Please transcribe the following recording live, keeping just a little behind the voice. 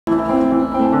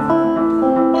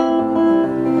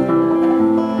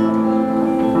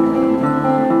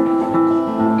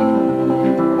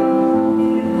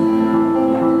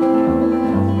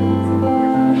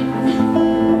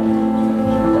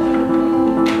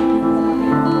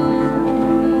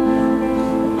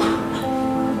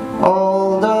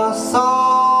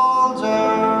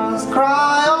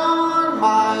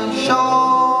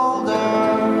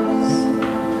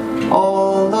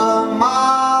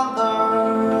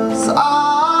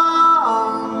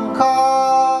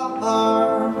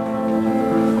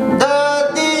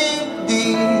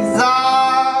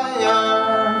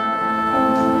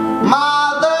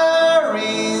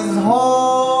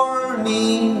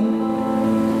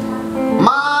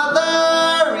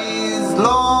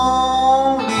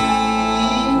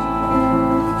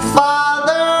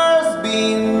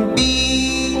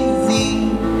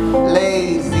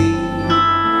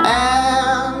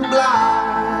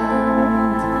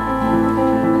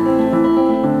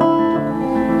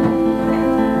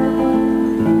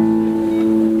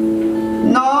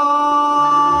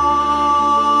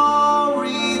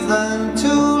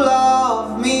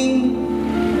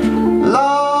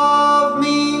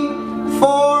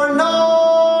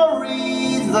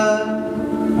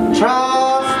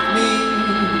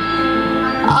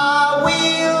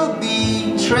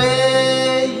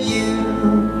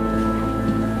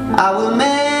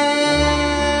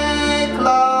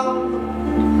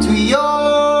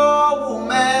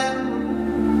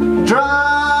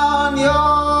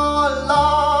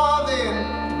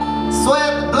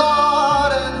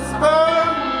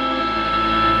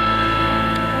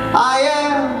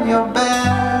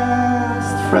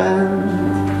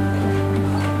friend,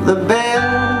 the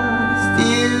best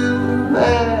you've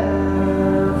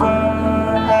ever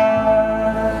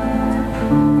had.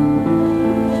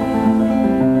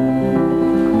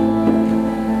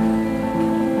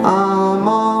 I'm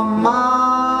a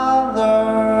mother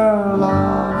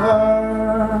lover.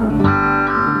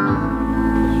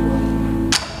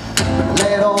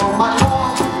 Let all my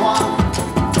loved ones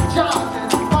judge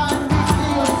and find me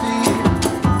guilty.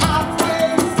 I've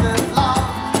wasted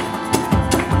love.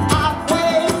 I've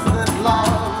wasted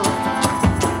love.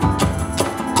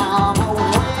 I'm a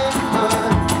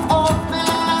weapon of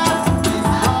mass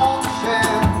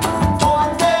destruction.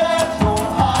 Pointed at your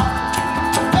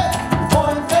heart. Hey,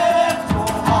 pointed at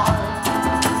your heart.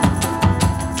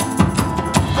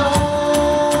 No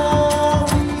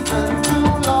reason to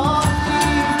love me.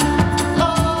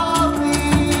 Love me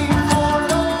for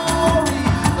no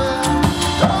reason.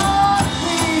 Trust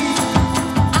me,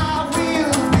 I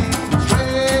will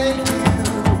betray you.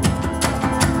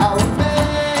 I will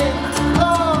make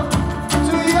love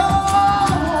to your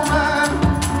woman.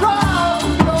 Drown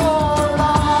your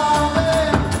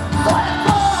loving. Sweat,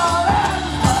 blood, and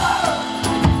blood.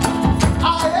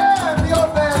 I am your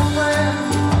best friend.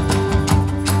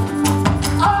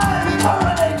 I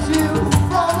liberate you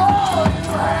from all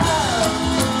you have.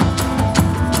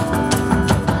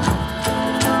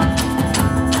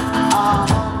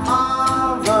 I'm a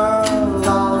mother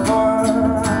lover.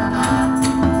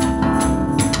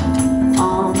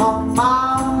 I'm a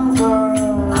mother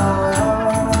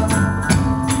lover.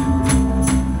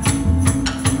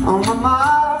 I'm a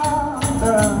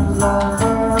mother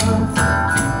lover.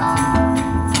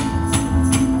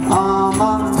 I'm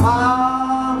a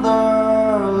mother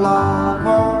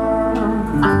lover.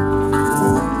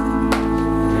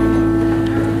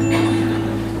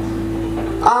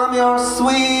 I'm your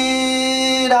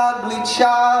sweet, ugly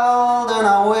child, and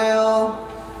I will